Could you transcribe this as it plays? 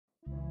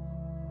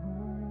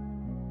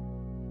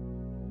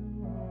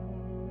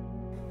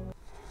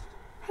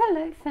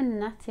Hello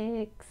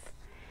Fanatics!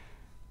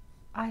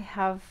 I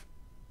have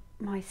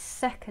my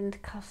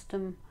second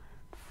custom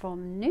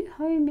from New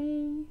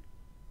Homie.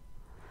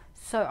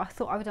 So I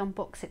thought I would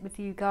unbox it with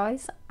you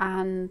guys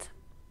and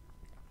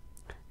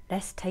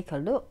let's take a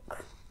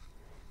look.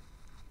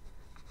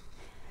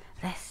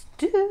 Let's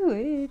do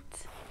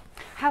it!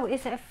 How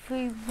is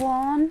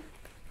everyone?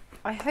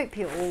 I hope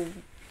you're all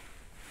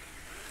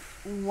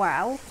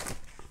well.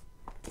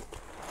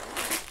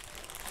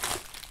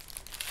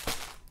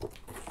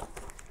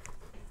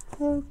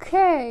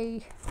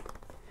 Okay,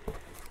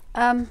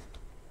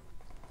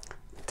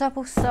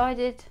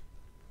 double-sided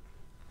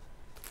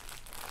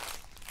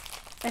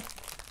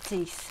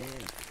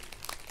adhesive.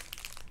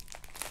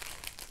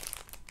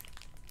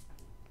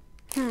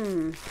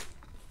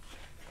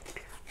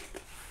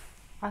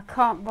 I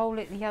can't roll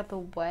it the other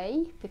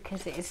way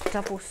because it is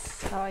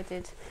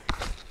double-sided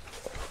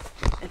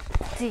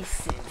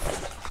adhesive.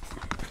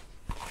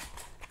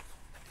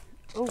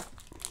 Oh,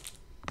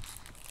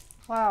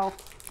 wow.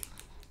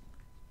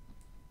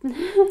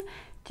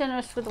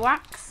 Generous with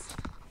wax.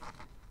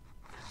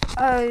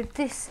 Oh,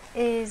 this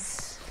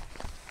is,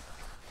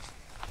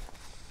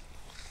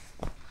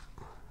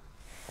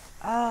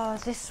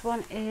 this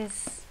one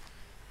is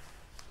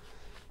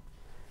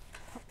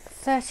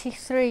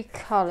 33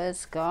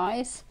 colours,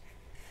 guys.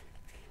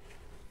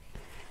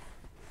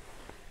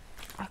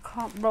 I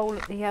can't roll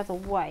it the other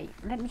way.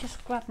 Let me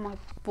just grab my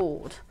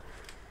board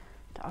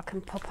that I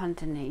can pop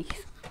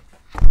underneath.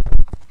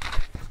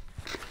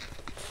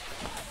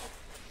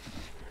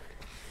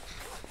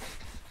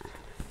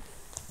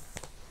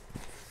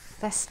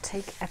 Let's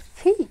take a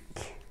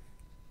peek.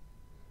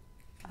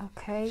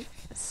 Okay,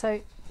 so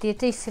the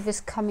adhesive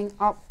is coming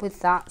up with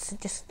that, so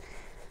just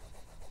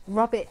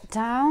rub it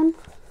down.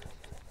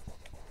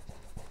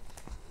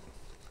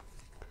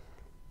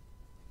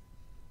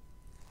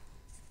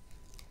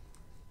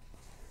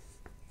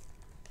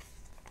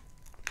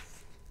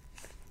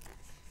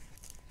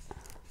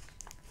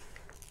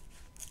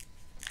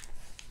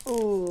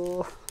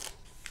 Oh,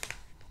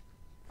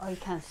 you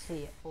can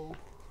see it all.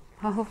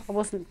 Oh, I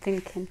wasn't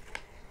thinking.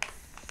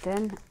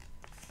 Then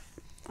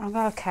okay, I'm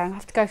going to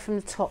have to go from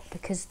the top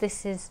because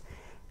this is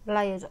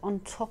layered on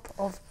top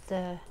of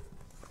the,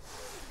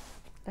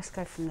 let's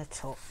go from the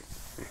top.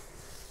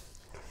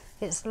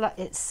 It's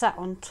sat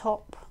on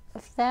top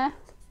of there.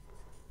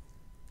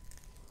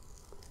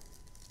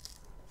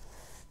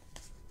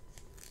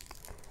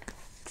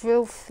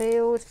 Drill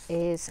field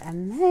is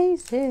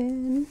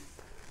amazing.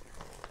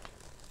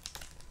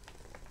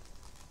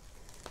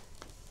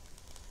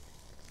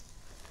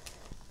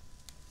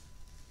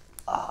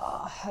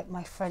 I hope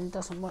my friend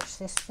doesn't watch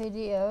this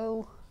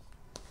video.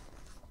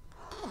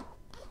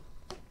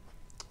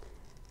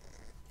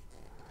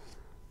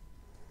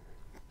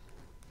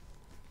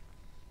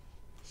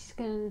 She's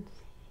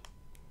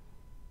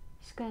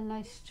gonna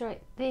know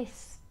straight.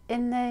 This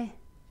in the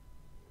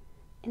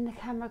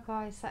camera,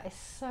 guys, that is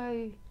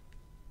so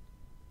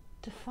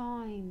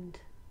defined.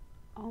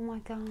 Oh my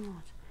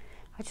god.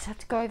 I just have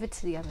to go over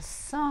to the other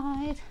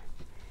side.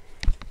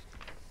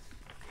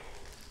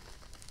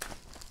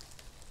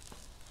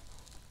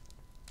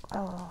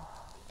 Oh.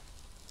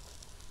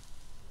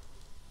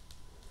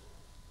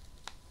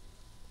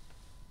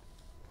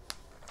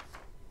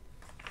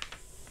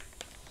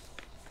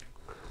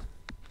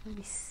 Let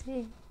me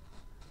see.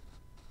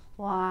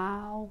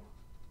 Wow.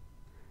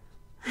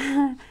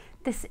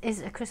 This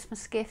is a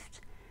Christmas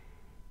gift.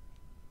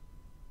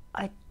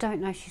 I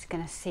don't know if she's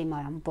going to see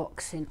my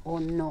unboxing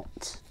or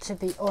not, to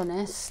be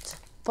honest.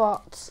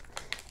 But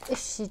if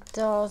she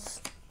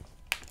does,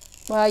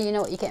 well, you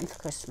know what you're getting for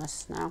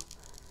Christmas now.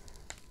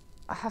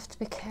 I have to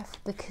be careful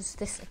because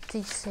this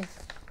adhesive,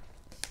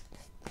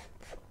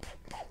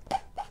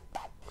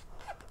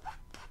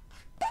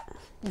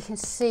 you can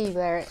see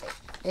where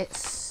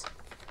it's,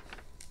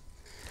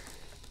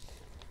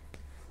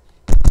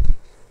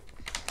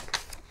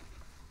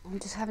 I'm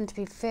just having to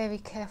be very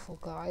careful,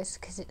 guys,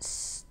 because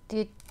it's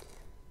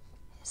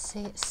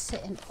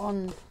sitting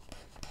on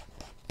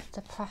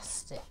the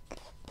plastic.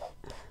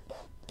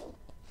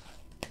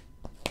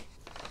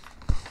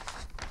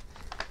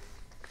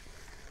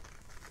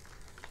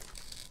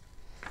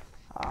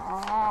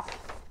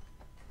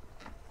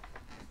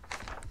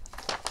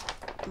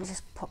 Let me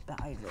just pop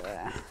that over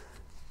there.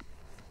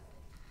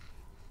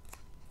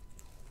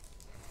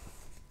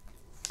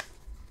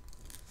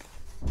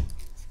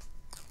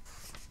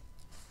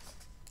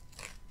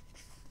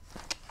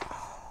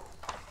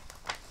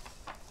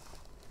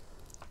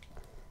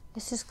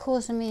 This is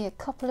causing me a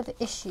couple of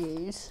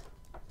issues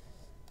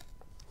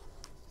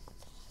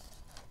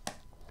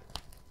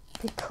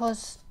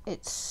because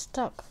it's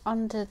stuck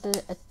under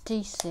the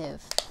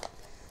adhesive.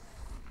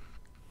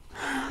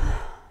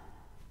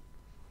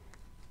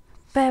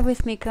 Bear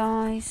with me,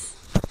 guys.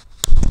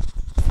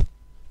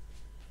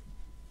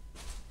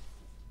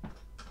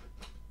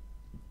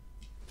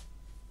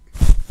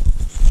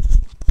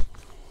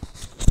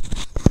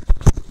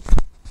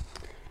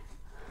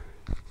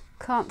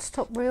 Can't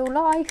stop real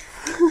life.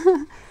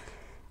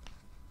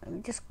 Let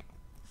me just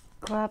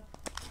grab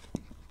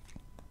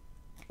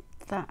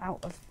that out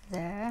of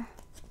there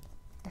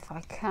if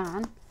I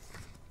can.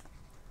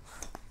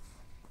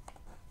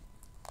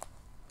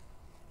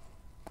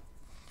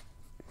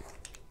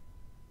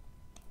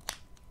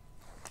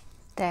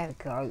 There we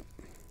go.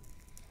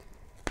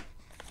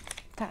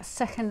 That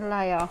second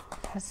layer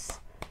has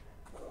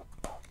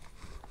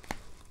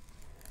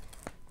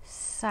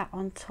sat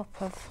on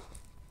top of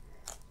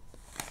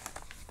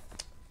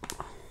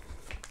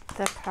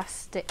the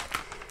plastic.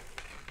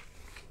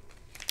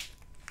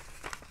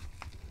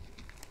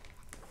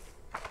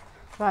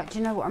 Right, do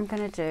you know what I'm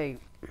going to do?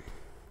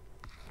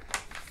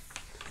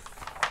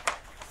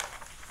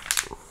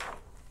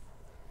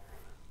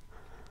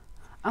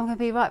 I'm going to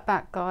be right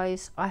back,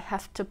 guys. I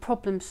have to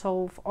problem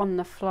solve on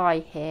the fly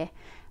here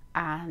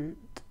and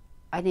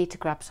I need to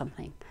grab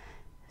something.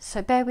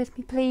 So bear with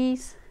me,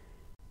 please.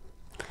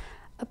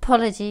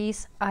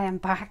 Apologies, I am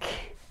back.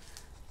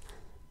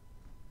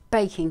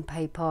 Baking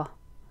paper,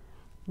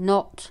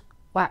 not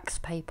wax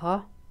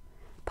paper,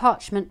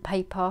 parchment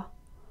paper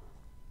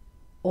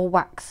or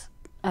wax.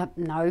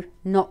 No,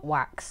 not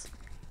wax.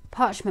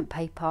 Parchment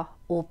paper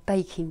or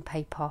baking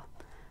paper.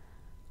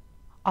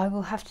 I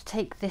will have to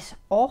take this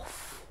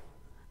off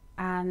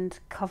and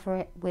cover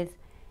it with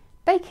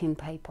baking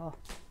paper.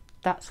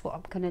 That's what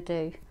I'm going to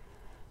do.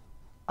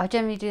 I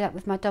generally do that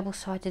with my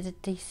double-sided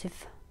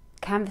adhesive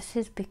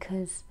canvases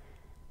because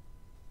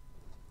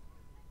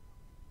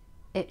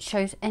it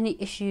shows any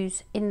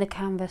issues in the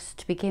canvas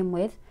to begin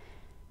with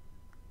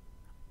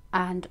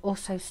and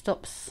also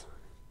stops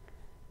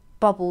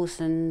bubbles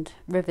and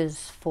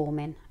rivers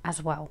forming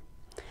as well.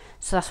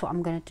 So that's what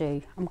I'm going to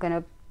do. I'm going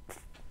to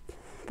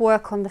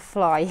work on the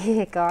fly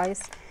here,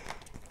 guys.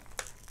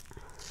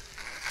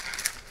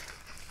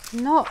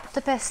 Not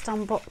the best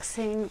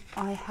unboxing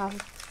I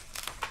have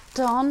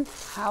done,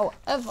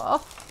 however,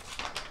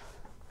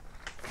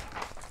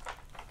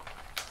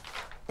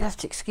 you have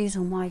to excuse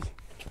all my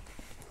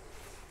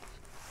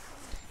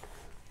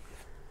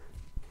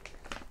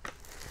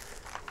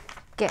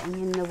getting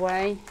in the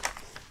way.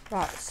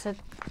 Right, so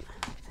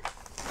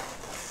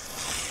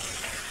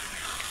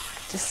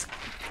just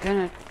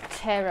gonna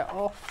tear it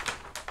off.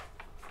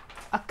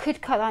 I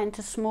could cut that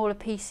into smaller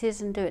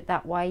pieces and do it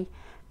that way,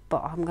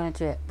 but I'm going to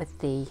do it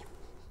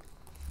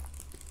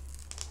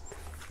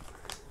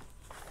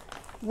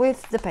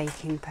with the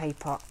baking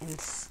paper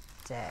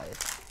instead.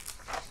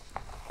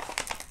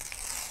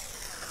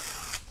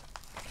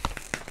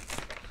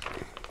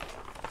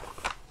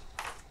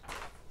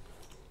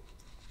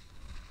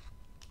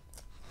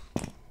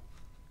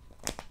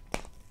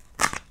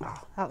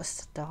 Oh, that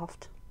was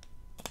daft.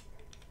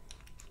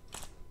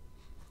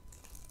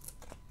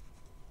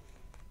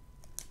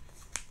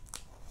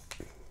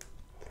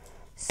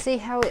 See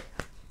how it,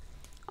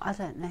 I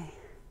don't know,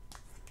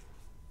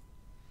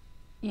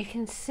 you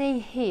can see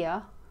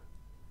here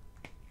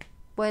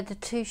where the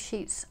two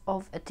sheets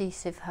of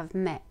adhesive have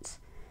met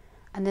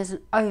and there's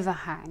an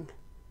overhang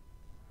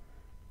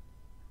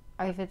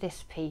over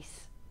this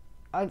piece,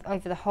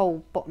 over the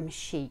whole bottom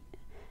sheet,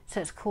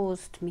 so it's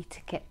caused me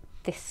to get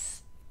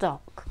this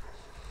stuck,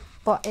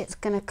 but it's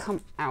going to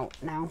come out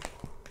now.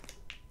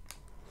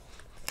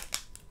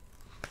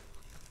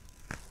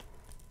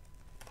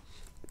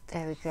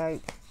 There we go.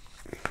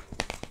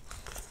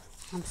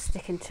 I'm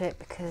sticking to it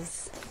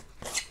because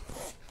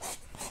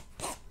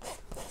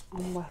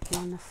I'm working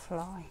on the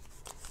fly.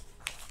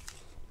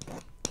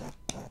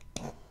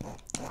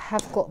 I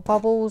have got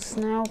bubbles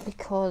now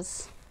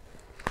because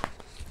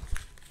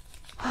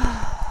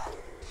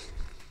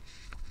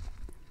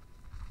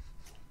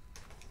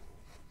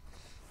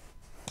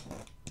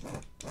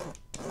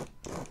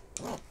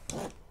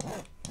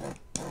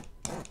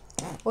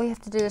all you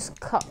have to do is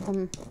cut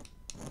them.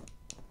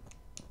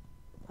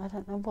 I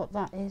don't know what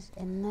that is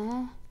in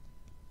there.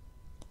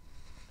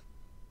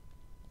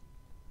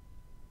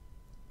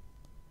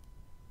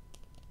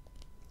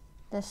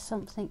 There's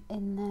something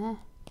in there.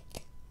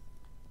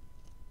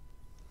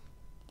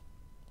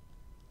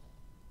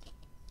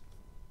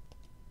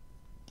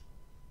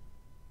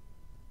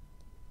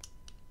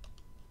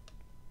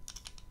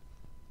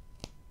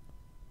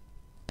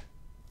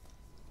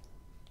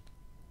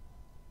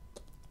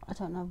 I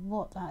don't know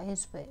what that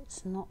is, but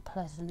it's not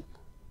pleasant.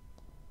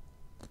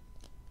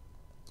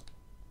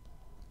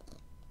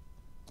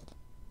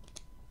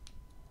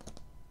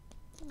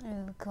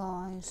 Oh,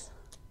 guys.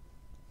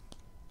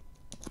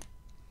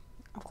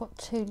 I've got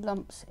two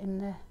lumps in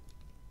there.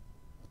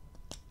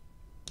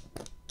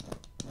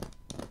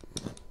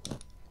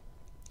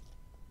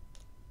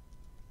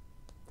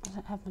 I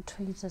don't have my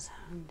tweezers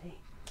handy.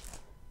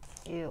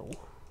 Ew.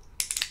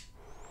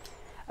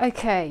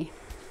 Okay.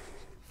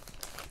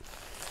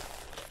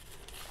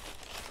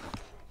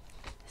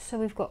 So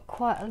we've got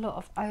quite a lot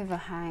of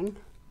overhang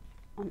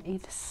on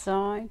either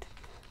side.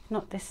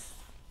 Not this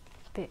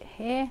bit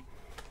here.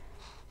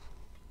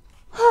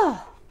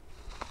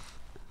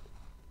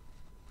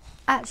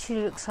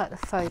 Actually looks like the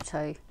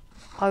photo,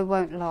 I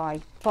won't lie,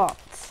 but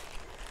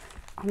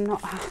I'm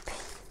not happy.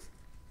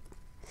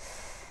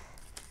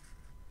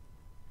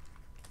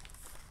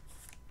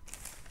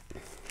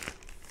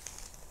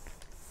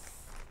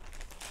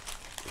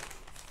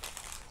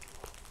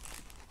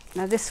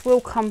 Now this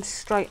will come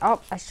straight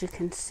up, as you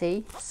can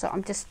see, so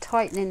I'm just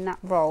tightening that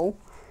roll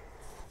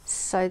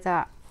so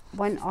that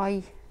when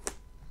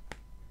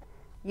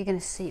you're going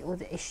to see all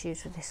the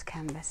issues with this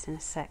canvas in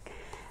a sec.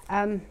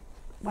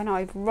 When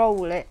I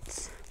roll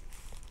it,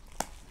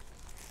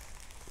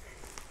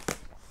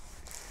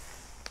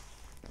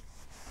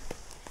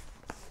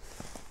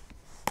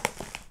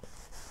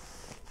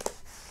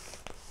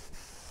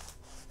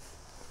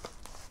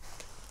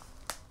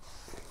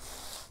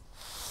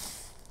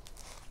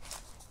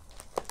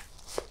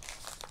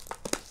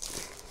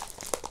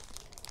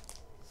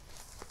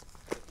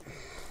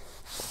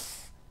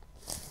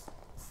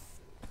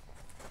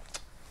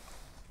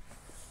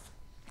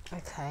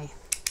 okay.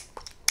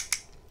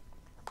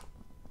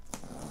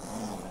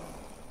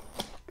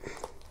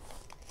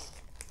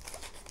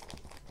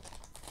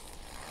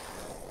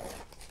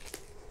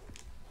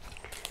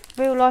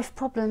 Real life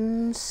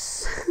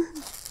problems.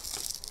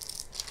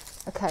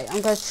 Okay,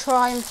 I'm going to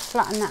try and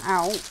flatten that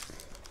out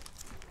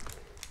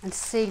and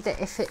see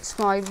that if it's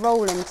my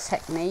rolling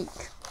technique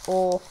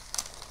or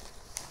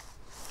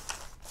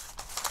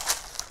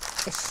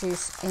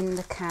issues in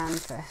the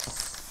canvas.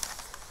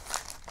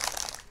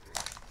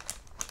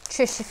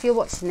 Trish, if you're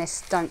watching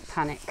this, don't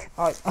panic.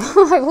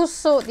 I will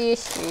sort the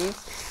issues,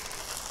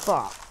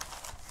 but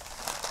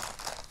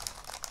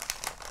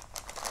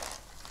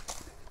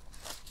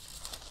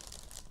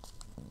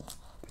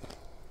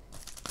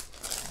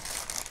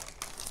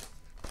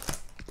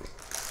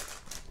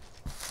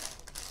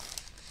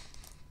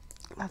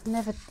I've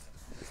never.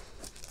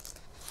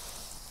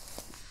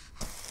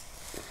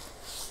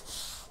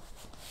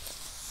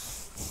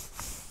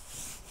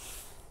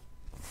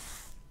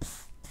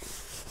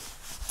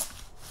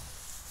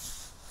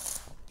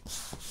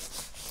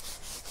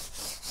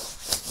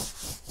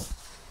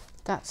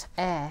 That's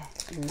air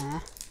in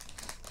there.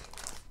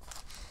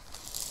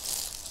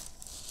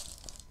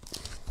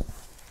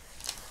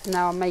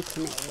 Now I'm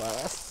making it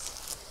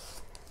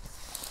worse.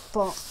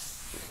 But,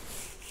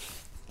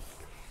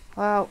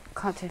 well,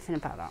 can't do anything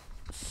about that.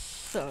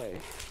 So,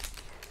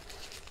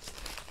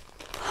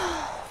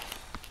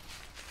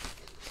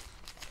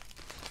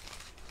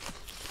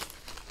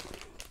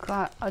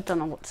 God, I don't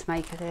know what to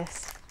make of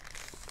this.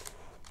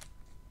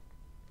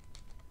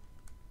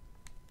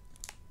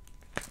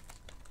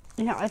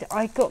 You know,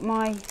 I got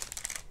my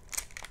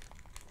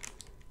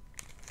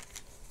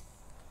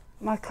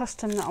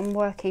custom that I'm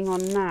working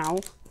on now,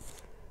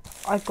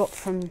 I got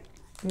from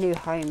New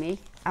Homey,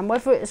 and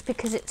whether it was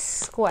because it's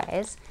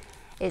squares,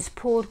 it's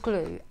poured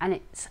glue, and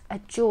it's a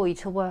joy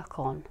to work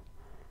on.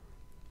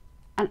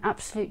 An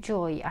absolute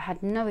joy. I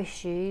had no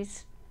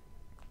issues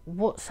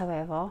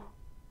whatsoever.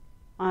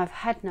 I've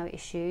had no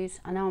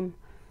issues, and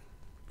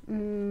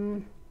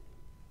I'm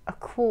a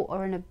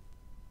quarter and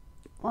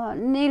well,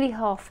 nearly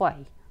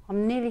halfway.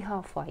 I'm nearly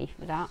halfway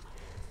with that.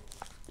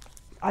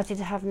 I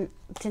didn't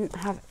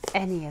have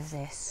any of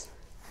this.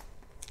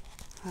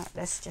 Right,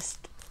 let's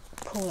just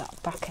pull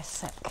that back a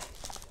sec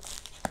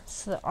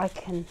so that I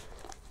can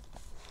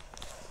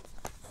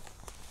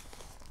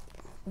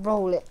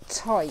roll it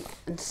tight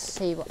and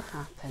see what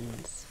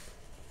happens.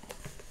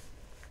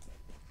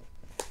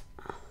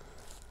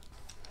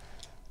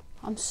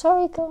 I'm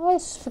sorry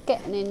guys for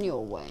getting in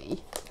your way.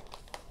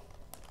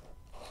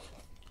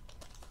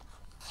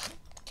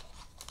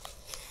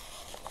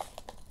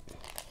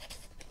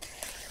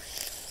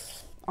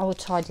 I will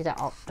tidy that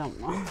up,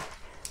 don't I?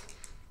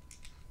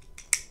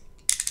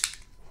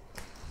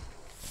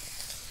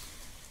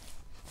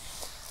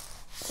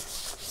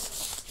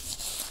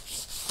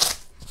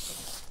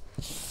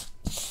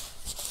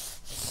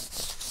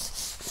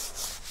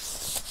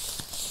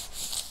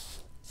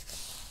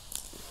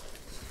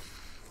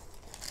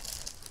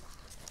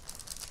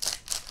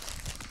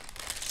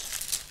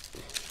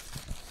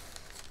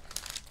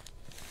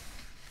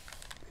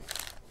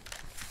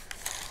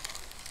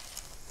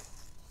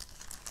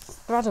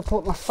 Glad I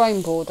put my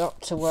foam board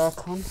up to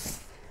work on.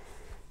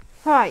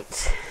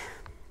 Right.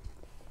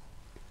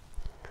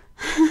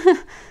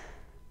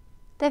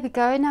 There we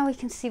go. Now we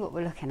can see what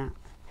we're looking at.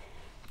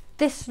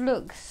 This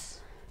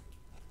looks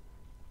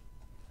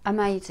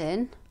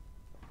amazing.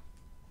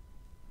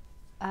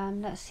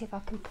 Let's see if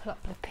I can pull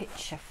up the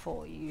picture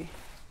for you.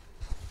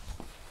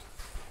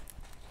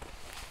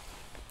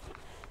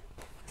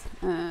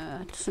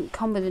 It doesn't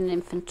come with an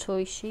infant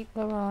toy sheet.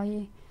 Where are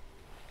you?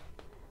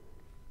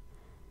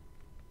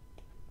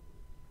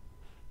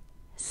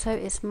 So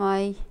it's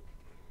my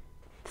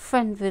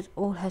friend with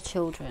all her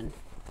children,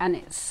 and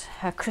it's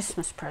her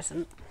Christmas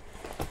present.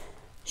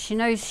 She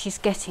knows she's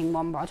getting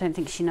one, but I don't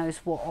think she knows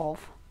what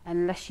of,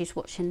 unless she's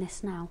watching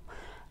this now.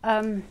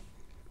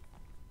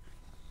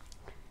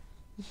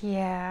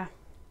 Yeah.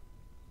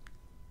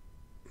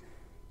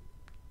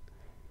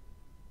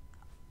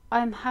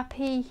 I'm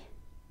happy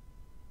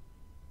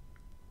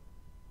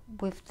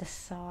with the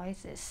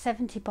size. It's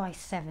 70 by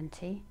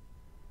 70,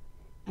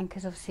 and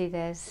because obviously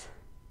there's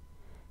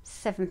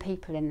 7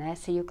 people in there,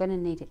 so you're going to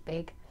need it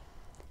big.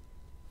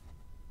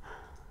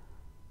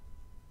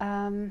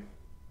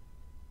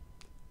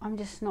 I'm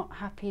just not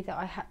happy that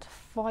I had to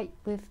fight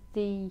with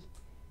the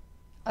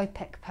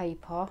opaque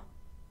paper.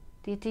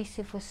 The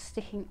adhesive was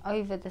sticking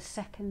over the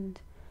second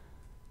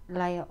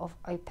layer of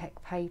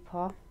opaque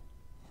paper.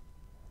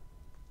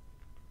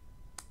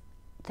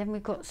 Then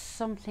we've got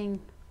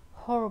something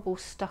horrible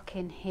stuck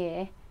in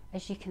here,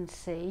 as you can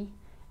see,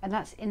 and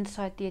that's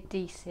inside the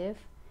adhesive.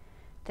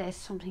 There's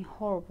something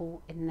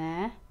horrible in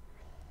there.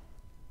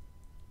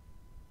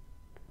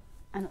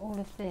 And all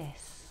of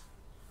this,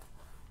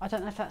 I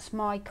don't know if that's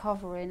my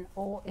covering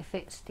or if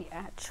it's the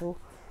actual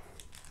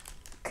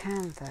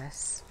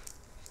canvas.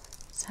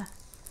 So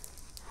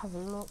have a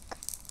look.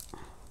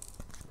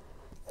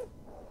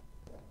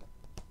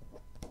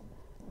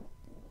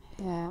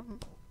 Yeah,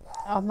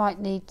 I might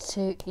need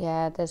to,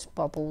 yeah, there's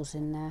bubbles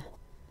in there.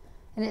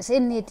 And it's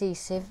in the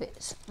adhesive.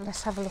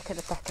 Let's have a look at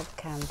the back of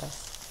the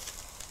canvas.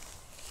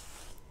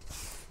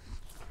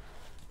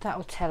 That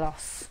will tell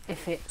us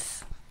if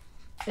it's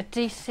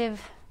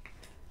adhesive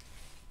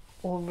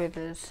or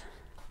rivers.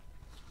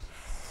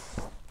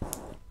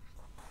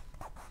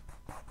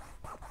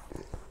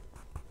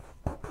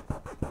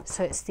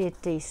 So it's the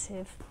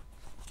adhesive.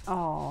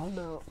 Oh,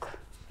 look.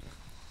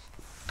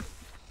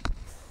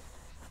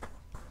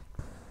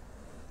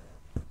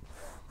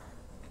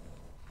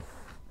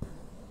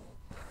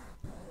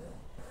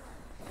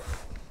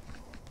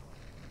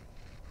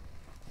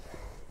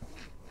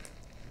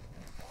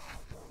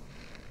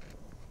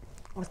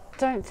 I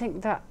don't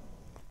think that,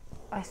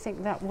 I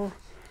think that will,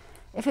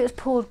 if it was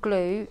poured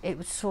glue, it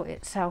would sort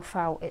itself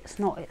out. It's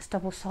not, it's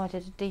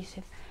double-sided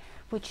adhesive,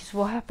 which is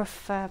why I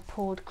prefer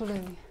poured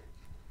glue.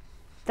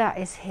 That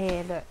is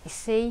here, look, you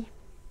see?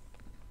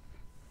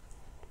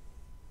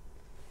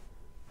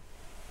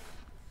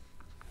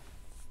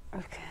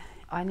 Okay,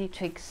 I need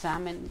to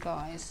examine,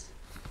 guys.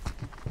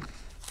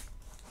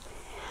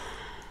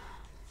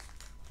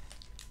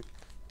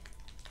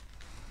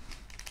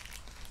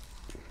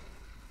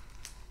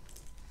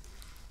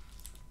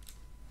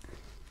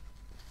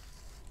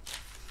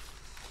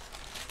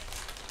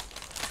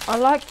 I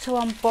like to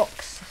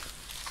unbox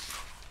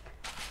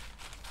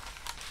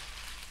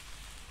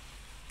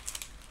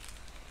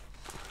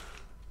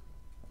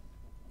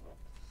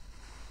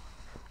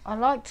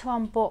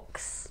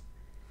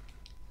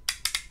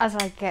as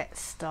I get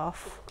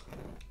stuff.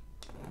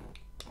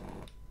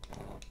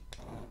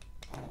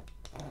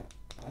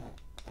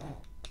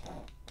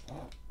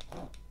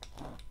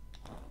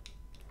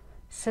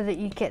 So that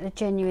you get the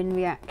genuine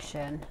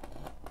reaction,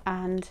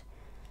 and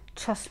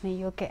trust me,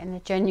 you're getting a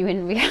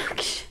genuine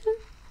reaction.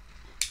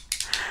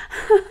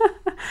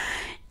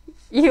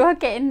 You are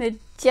getting the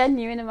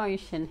genuine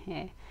emotion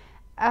here.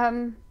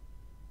 I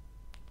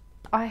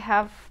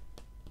have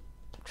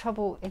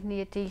trouble in the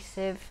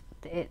adhesive.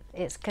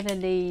 It's gonna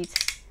need,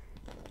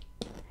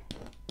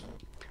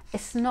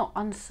 it's not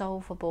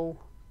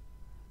unsolvable.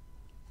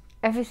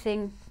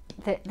 Everything,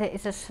 there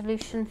is a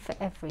solution for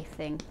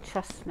everything,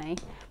 trust me.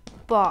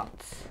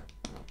 But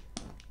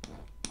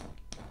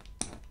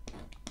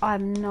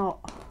I'm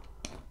not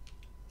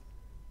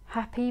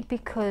happy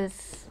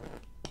because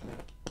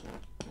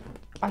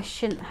I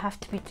shouldn't have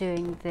to be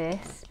doing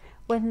this.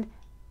 When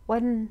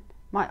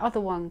my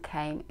other one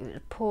came, it was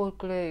poured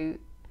glue.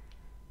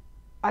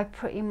 I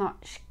pretty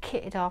much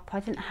kitted up. I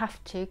didn't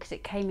have to because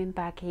it came in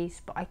baggies,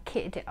 but I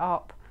kitted it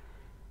up.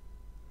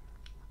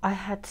 I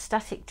had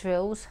static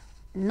drills,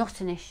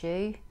 not an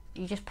issue.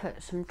 You just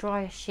put some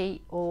dryer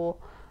sheet or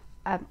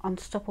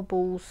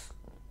unstoppables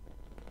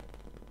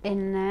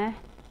in there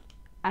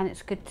and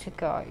it's good to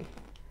go.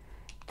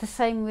 The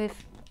same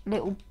with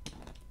little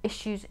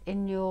issues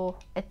in your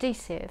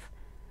adhesive.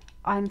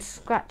 I'm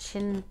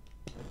scratching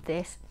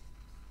this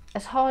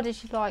as hard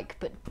as you like,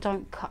 but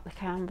don't cut the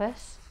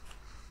canvas.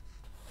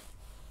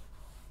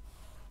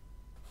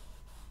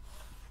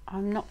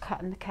 I'm not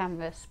cutting the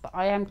canvas, but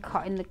I am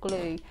cutting the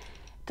glue.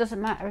 It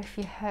doesn't matter if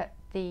you hurt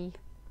the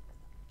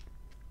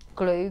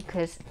glue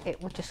because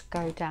it will just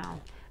go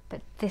down,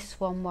 but this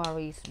one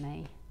worries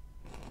me.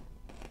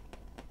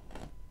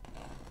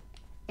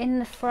 In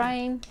the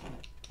frame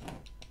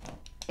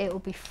it will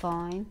be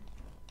fine,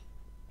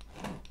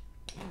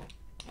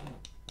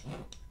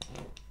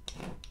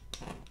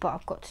 but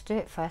I've got to do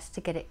it first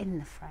to get it in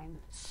the frame.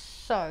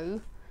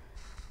 So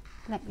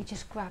let me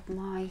just grab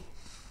my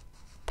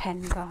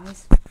pen,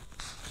 guys.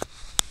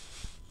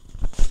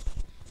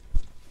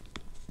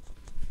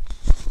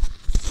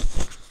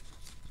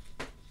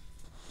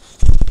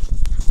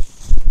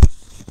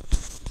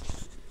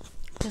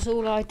 Because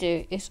all I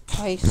do is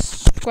I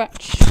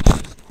scratch.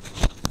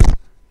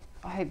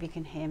 I hope you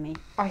can hear me.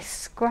 I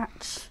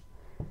scratch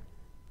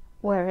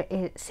where it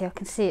is. See, I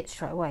can see it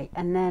straight away,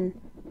 and then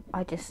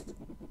I just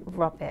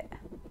rub it.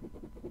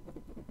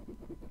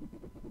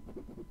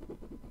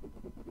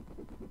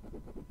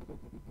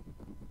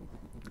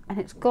 And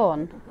it's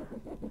gone.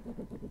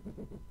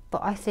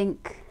 But I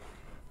think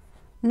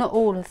not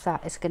all of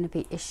that is going to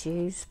be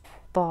issues,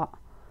 but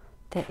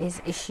there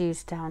is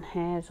issues down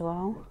here as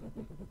well.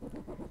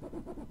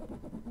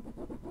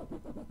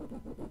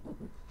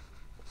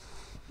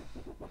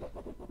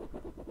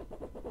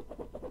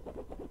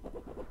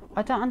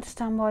 I don't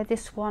understand why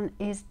this one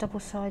is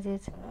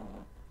double-sided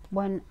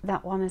when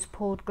that one is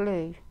poured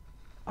glue.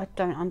 I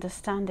don't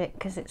understand it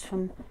because it's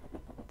from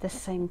the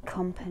same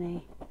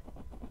company.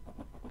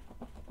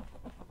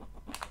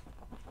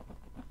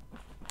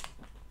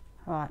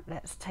 Right,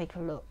 let's take a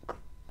look.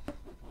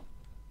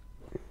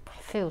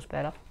 Feels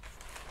better.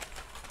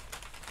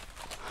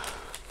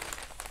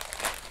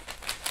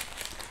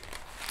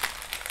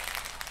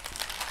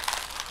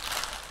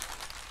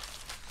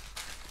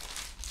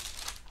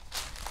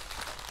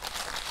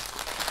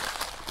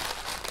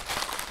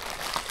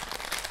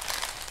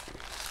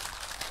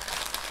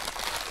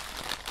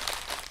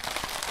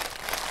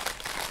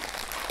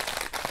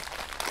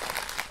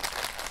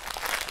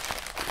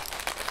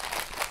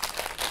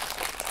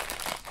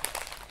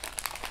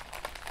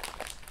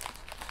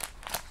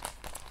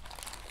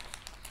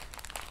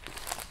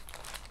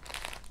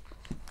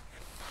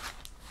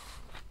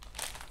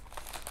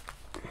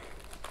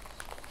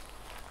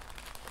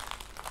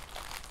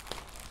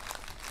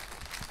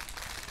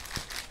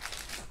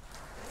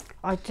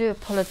 I do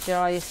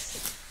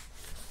apologise.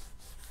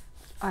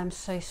 I'm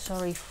so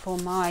sorry for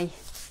my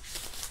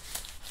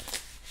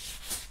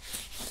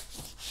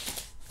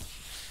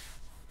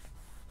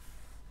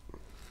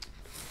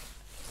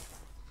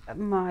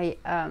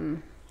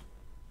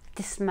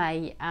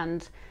dismay,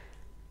 and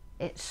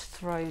it's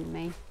thrown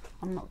me.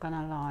 I'm not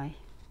gonna lie.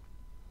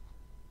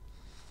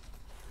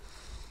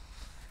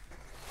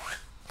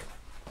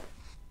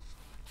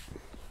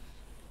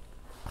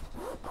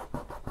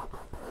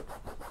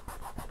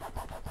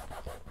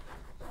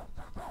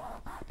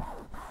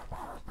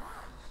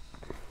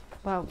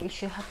 Well, we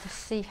should have to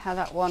see how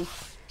that one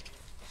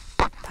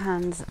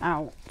pans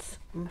out,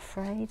 I'm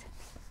afraid.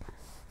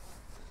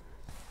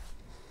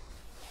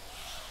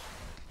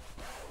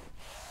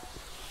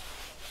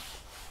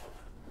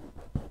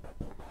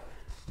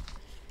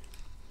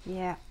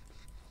 Yeah,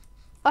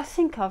 I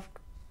think I've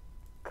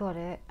got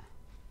it.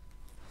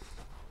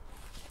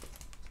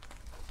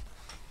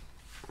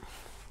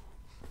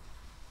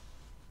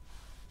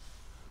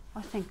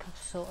 I think I've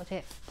sorted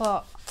it,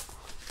 but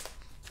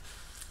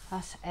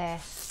that's air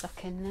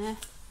stuck in there.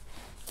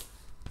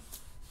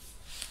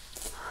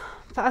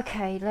 But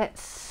okay,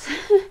 let's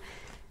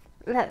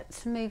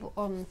let's move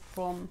on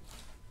from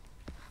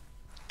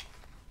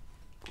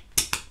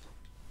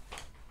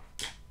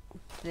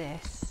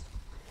this.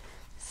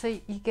 So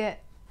you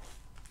get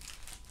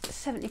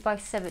 70 by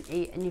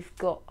 70 and you've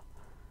got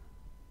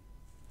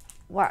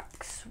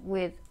wax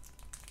with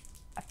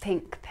a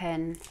pink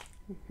pen,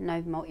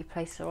 no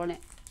multi-placer on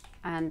it,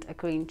 and a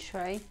green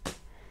tray.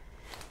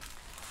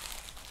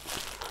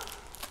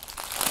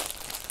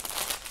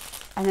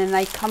 And then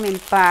they come in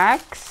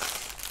bags,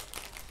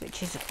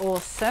 which is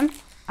awesome,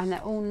 and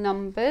they're all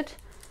numbered,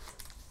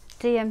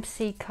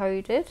 DMC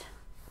coded.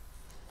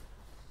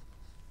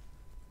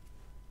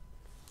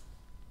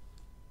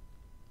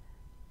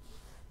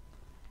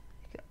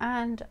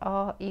 And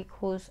R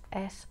equals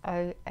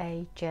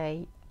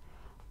SOAJ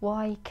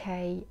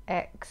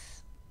YKX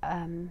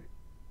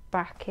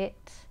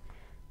bracket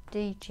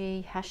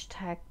DG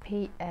hashtag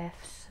PF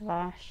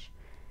slash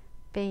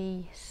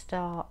B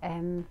star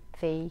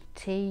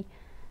MVT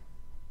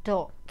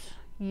dot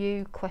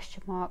U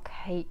question mark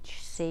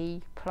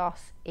HC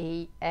plus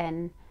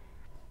EN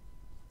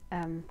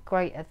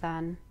greater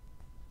than,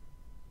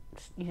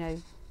 you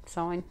know,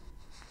 sign,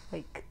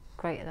 like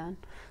greater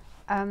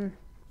than,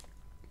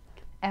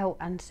 L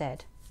and Z.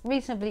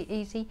 Reasonably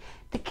easy.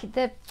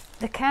 The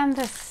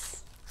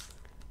canvas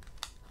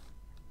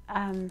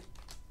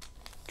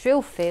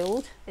drill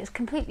field, it's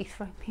completely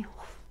thrown me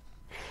off.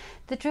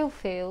 The drill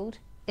field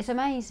is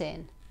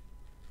amazing.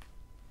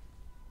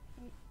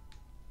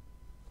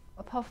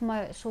 Apart from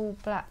where it's all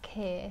black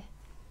here.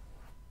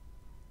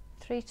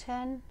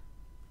 310?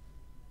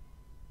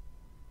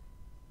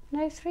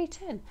 No,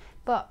 310.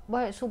 But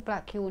where it's all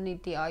black, you will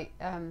need the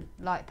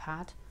light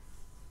pad.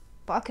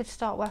 But I could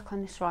start work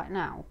on this right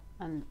now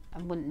and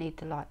wouldn't need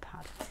the light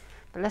pad.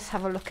 But let's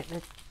have a look at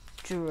the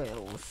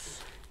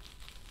drills.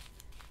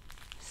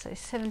 So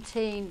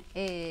 17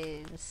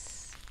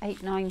 is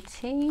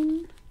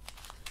 819.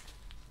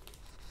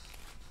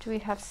 Do we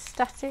have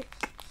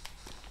static?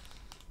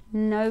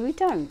 No, we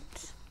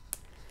don't.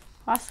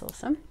 That's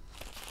awesome.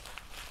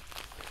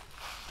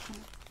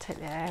 Take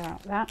the air out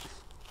of that.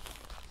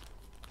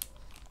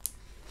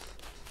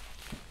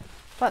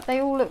 But they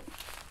all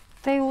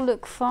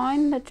look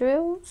fine, the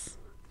drills.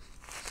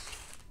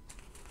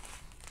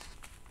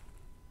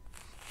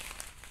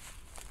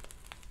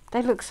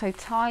 They look so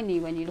tiny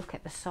when you look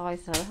at the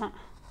size of that.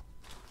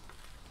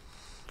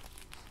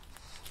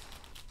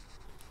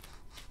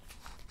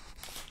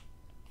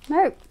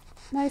 Nope,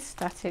 no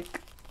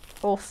static.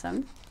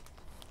 Awesome.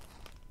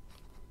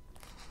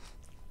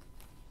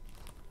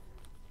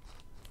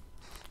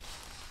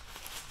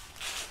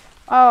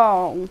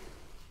 Oh,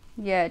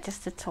 yeah,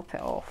 just to top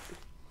it off.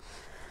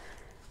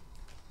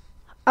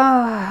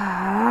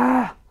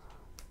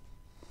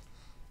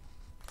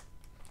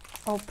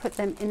 I'll put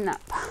them in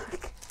that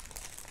bag.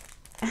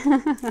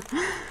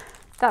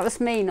 That was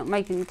me not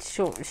making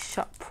sure it was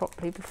shut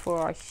properly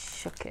before I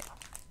shook it.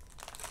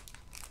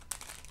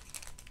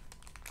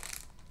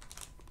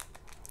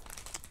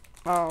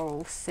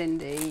 Oh,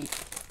 Cindy.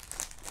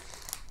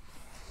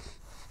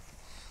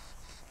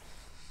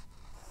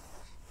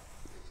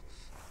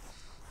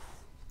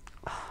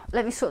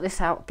 Let me sort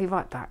this out. Be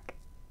right back.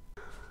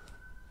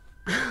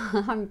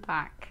 I'm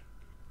back.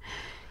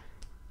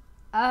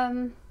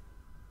 I'm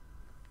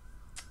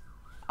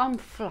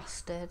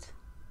flustered.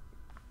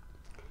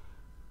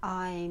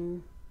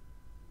 I'm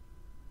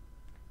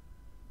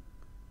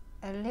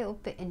a little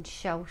bit in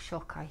shell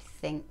shock, I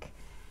think,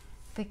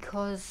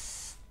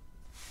 because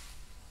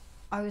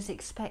I was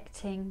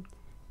expecting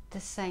the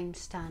same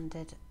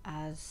standard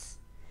as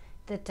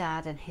the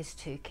dad and his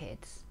 2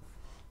 kids.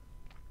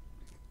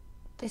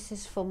 This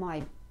is for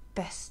my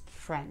best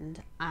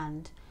friend,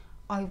 and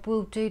I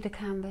will do the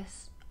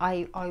canvas.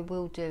 I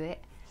will do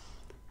it.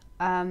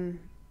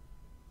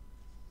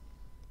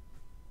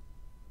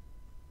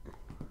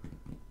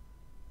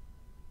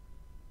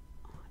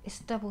 It's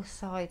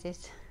double-sided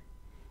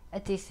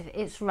adhesive.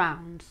 It's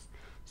rounds,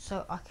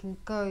 so I can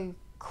go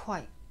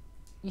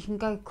you can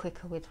go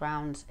quicker with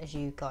rounds, as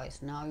you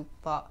guys know,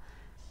 but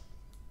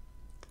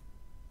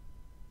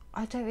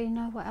I don't really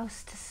know what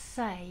else to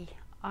say.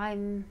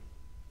 I'm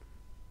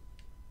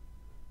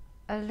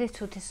a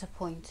little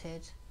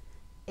disappointed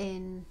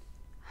in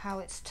how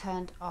it's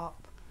turned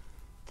up.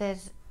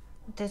 There's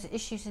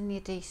issues in the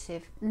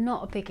adhesive,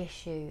 not a big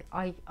issue.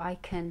 I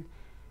can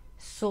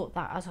sort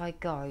that as I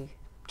go,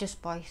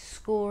 just by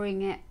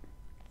scoring it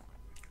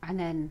and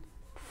then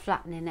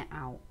flattening it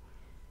out.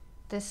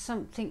 There's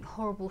something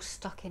horrible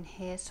stuck in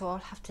here, so I'll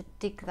have to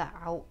dig that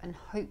out and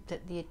hope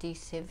that the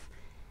adhesive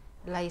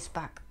lays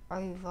back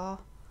over.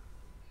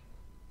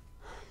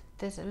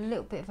 There's a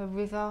little bit of a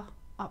river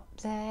up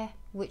there,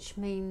 which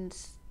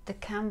means the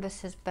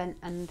canvas has bent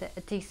and the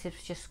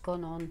adhesive's just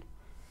gone on,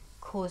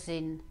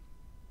 causing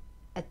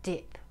a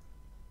dip.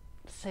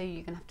 So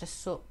you're gonna have to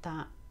sort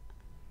that,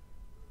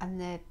 and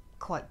they're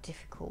quite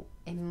difficult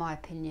in my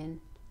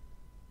opinion.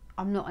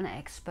 I'm not an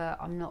expert,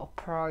 I'm not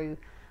a pro,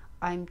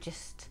 I'm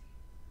just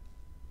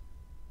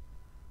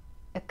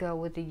a girl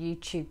with a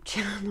YouTube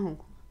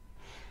channel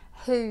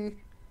who,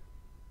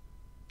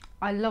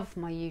 I love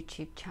my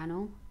YouTube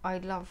channel, I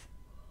love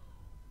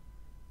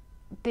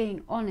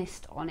being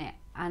honest on it,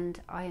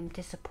 and I am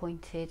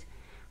disappointed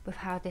with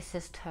how this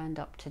has turned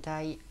up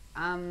today.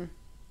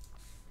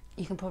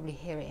 You can probably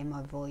hear it in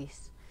my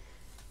voice.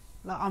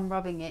 Like, I'm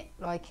rubbing it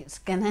like it's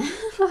gonna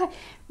like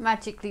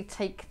magically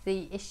take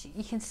the issue.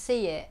 You can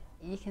see it.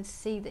 You can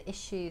see the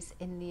issues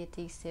in the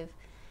adhesive,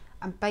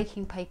 and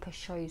baking paper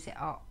shows it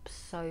up.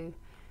 So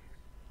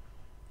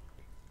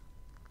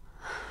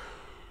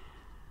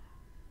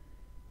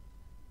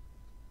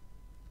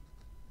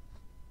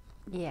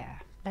yeah,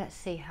 let's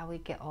see how we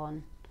get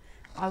on.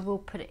 I will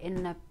put it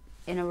in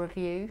a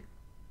review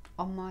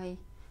on my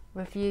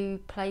review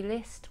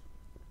playlist.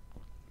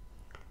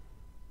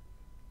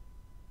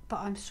 But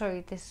I'm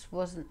sorry this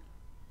wasn't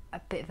a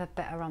bit of a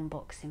better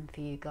unboxing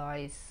for you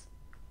guys.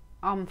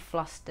 I'm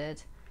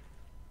flustered.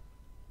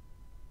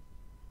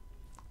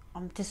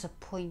 I'm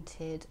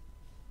disappointed.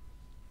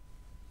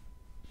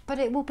 But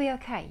it will be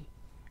okay.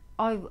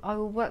 I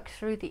will work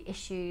through the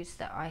issues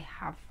that I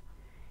have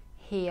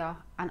here,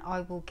 and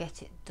I will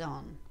get it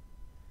done.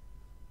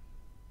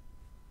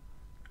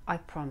 I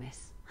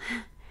promise.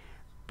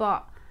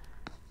 But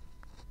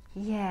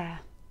yeah,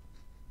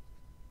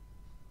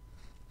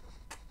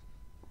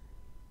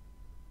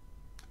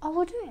 I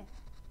will do it.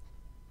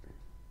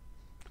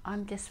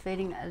 I'm just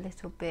feeling a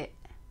little bit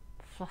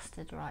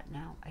flustered right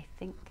now, I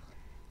think.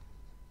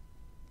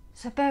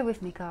 So bear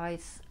with me,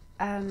 guys.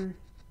 I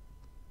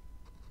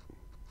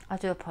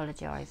do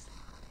apologise.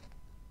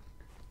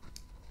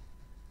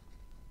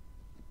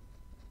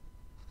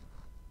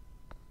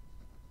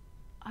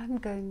 I'm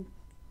going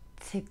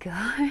to go.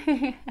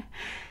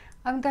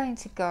 I'm going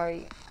to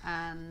go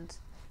and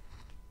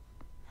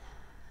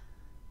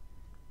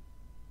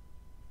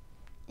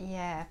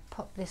yeah,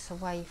 pop this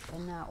away for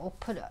now, or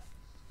put it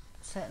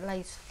so it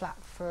lays flat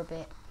for a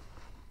bit.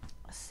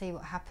 See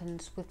what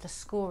happens with the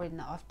scoring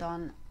that I've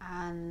done,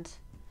 and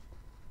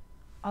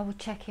I will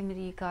check in with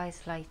you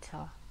guys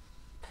later.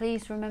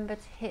 Please remember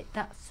to hit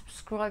that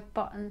subscribe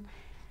button,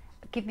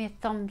 give me a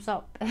thumbs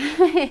up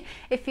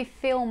if you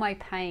feel my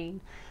pain,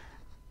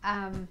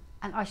 and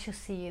I shall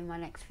see you in my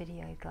next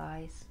video,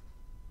 guys.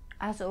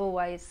 As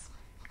always,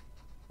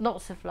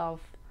 lots of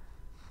love,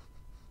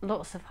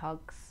 lots of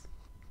hugs,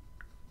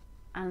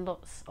 and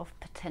lots of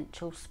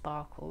potential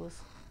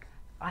sparkles.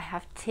 I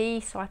have tea,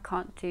 so I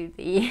can't do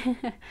the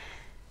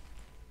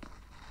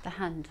the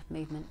hand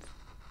movement.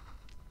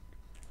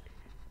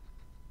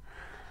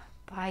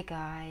 Bye,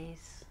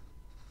 guys.